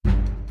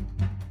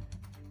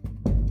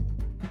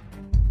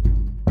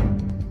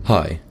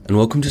Hi, and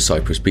welcome to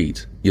Cyprus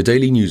Beat, your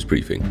daily news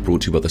briefing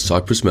brought to you by the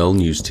Cyprus Mail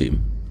news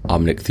team.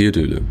 I'm Nick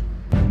Theodoulou.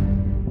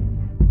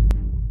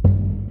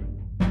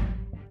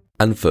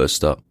 And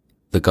first up,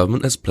 the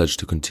government has pledged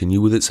to continue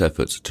with its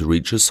efforts to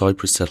reach a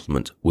Cyprus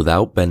settlement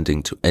without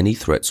bending to any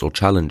threats or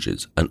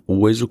challenges and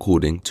always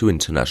according to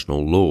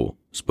international law,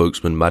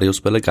 spokesman Marios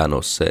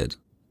Pelaganos said.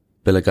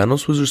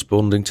 Pelaganos was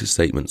responding to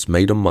statements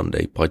made on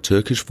Monday by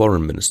Turkish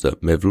Foreign Minister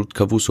Mevlut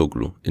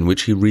Cavusoglu, in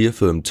which he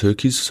reaffirmed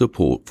Turkey's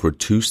support for a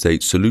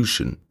two-state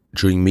solution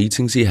during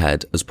meetings he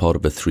had as part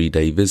of a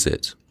three-day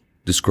visit.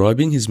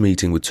 Describing his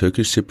meeting with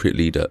Turkish Cypriot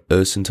leader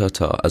Ersin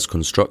Tatar as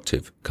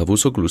constructive,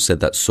 Cavusoglu said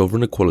that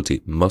sovereign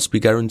equality must be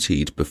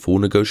guaranteed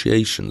before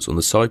negotiations on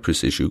the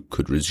Cyprus issue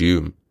could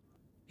resume.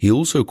 He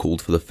also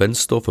called for the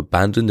fenced-off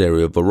abandoned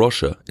area of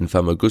Varosha in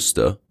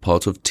Famagusta,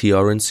 part of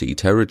TRNC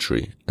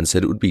territory, and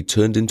said it would be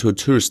turned into a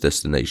tourist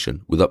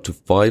destination with up to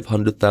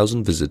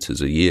 500,000 visitors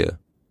a year.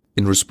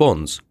 In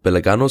response,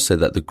 Pelaganos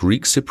said that the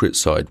Greek Cypriot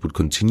side would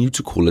continue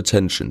to call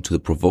attention to the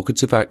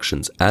provocative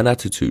actions and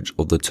attitudes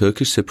of the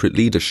Turkish Cypriot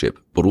leadership,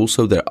 but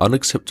also their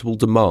unacceptable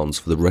demands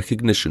for the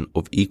recognition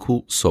of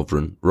equal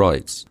sovereign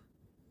rights.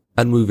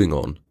 And moving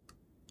on.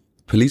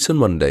 Police on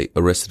Monday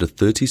arrested a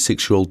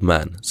 36-year-old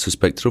man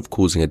suspected of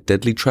causing a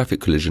deadly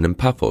traffic collision in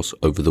Paphos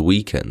over the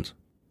weekend.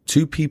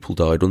 2 people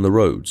died on the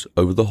roads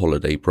over the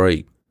holiday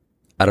break.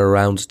 At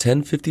around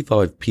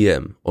 10:55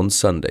 p.m. on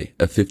Sunday,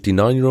 a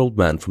 59-year-old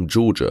man from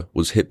Georgia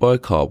was hit by a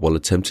car while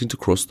attempting to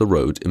cross the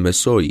road in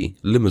Mesoi,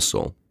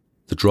 Limassol.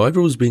 The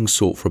driver was being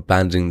sought for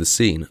abandoning the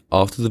scene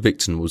after the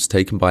victim was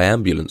taken by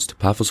ambulance to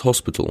Paphos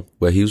Hospital,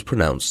 where he was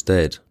pronounced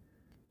dead.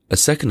 A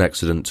second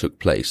accident took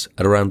place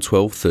at around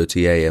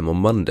 12:30 a.m. on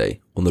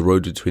Monday on the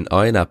road between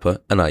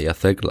Ayia and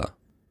Ayathegla.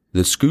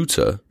 The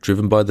scooter,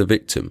 driven by the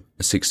victim,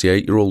 a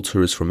 68-year-old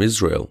tourist from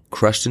Israel,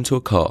 crashed into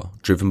a car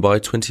driven by a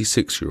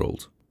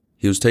 26-year-old.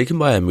 He was taken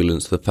by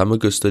ambulance to the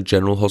Famagusta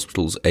General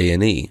Hospital's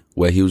A&E,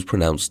 where he was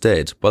pronounced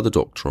dead by the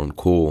doctor on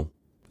call.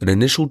 An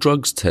initial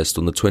drugs test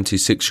on the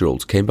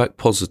 26-year-old came back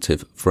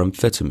positive for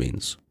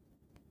amphetamines.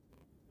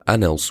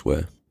 And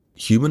elsewhere,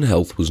 human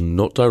health was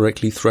not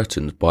directly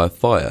threatened by a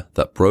fire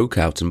that broke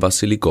out in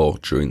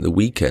Vasiliko during the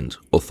weekend,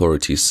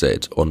 authorities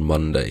said on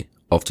Monday,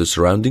 after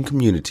surrounding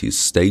communities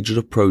staged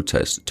a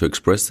protest to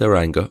express their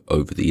anger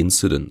over the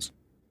incident.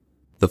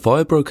 The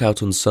fire broke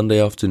out on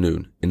Sunday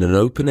afternoon in an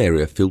open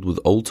area filled with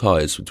old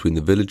tyres between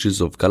the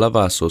villages of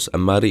Galavasos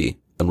and Mari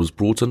and was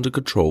brought under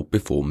control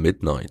before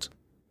midnight.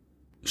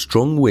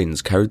 Strong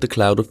winds carried the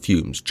cloud of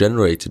fumes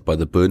generated by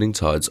the burning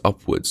tyres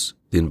upwards,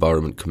 the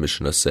Environment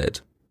Commissioner said.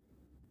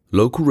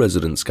 Local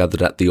residents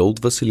gathered at the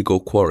old Vasiliko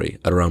quarry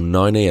at around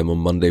 9 a.m. on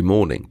Monday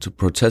morning to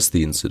protest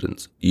the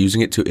incident,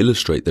 using it to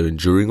illustrate their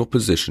enduring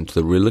opposition to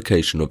the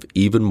relocation of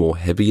even more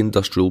heavy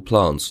industrial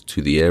plants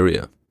to the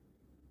area.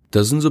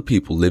 Dozens of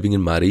people living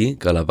in Mari,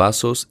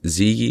 Galavasos,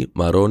 Zigi,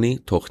 Maroni,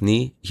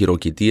 Tochni,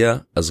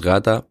 Hirokitia,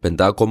 Asgata,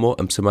 Pendakomo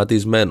and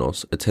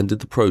Psematismenos attended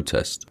the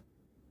protest.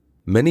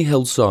 Many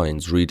held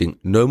signs reading,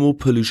 "No more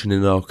pollution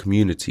in our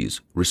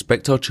communities,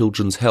 respect our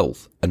children's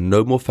health, and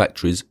no more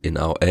factories in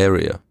our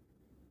area."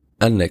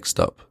 And next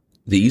up,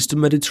 the Eastern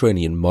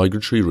Mediterranean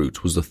migratory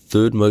route was the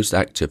third most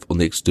active on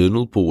the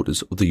external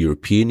borders of the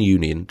European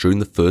Union during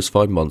the first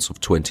 5 months of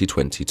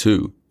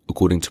 2022,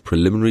 according to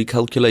preliminary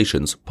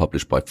calculations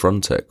published by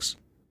Frontex.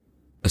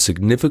 A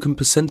significant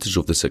percentage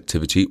of this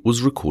activity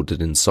was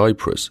recorded in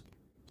Cyprus.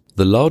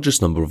 The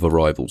largest number of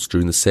arrivals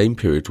during the same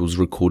period was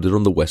recorded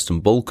on the Western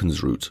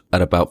Balkans route at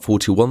about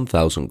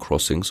 41,000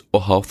 crossings,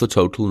 or half the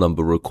total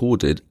number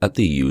recorded at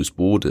the EU's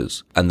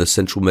borders, and the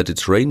Central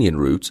Mediterranean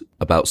route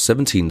about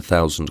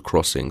 17,000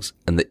 crossings,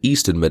 and the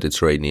Eastern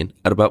Mediterranean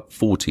at about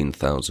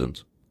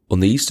 14,000.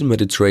 On the Eastern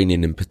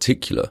Mediterranean in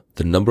particular,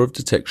 the number of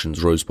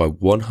detections rose by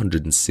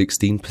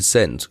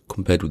 116%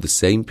 compared with the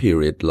same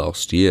period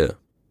last year.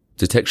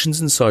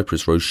 Detections in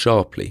Cyprus rose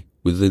sharply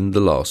within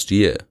the last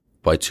year,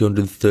 by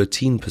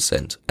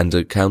 213% and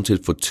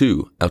accounted for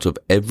 2 out of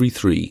every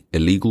 3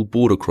 illegal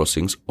border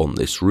crossings on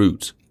this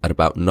route, at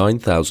about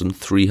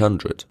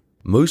 9,300.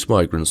 Most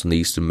migrants on the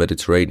Eastern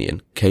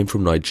Mediterranean came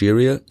from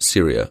Nigeria,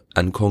 Syria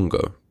and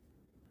Congo.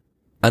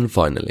 And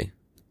finally,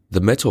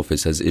 the Met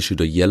Office has issued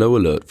a yellow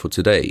alert for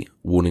today,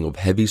 warning of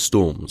heavy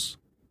storms.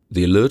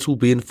 The alert will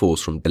be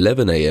enforced from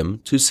 11 a.m.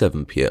 to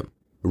 7 p.m.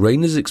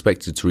 Rain is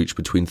expected to reach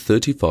between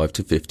 35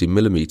 to 50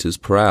 millimeters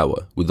per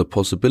hour, with the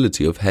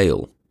possibility of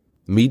hail.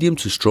 Medium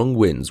to strong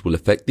winds will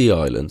affect the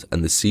island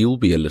and the sea will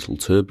be a little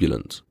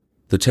turbulent.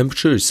 The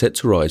temperature is set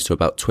to rise to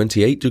about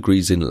 28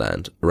 degrees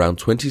inland, around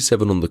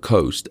 27 on the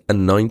coast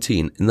and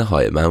 19 in the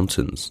higher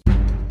mountains.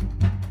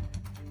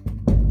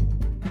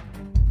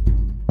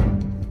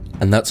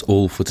 And that's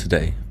all for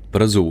today.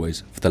 But as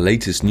always, for the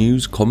latest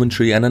news,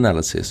 commentary and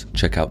analysis,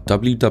 check out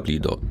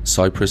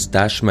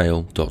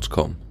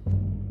www.cyprus-mail.com.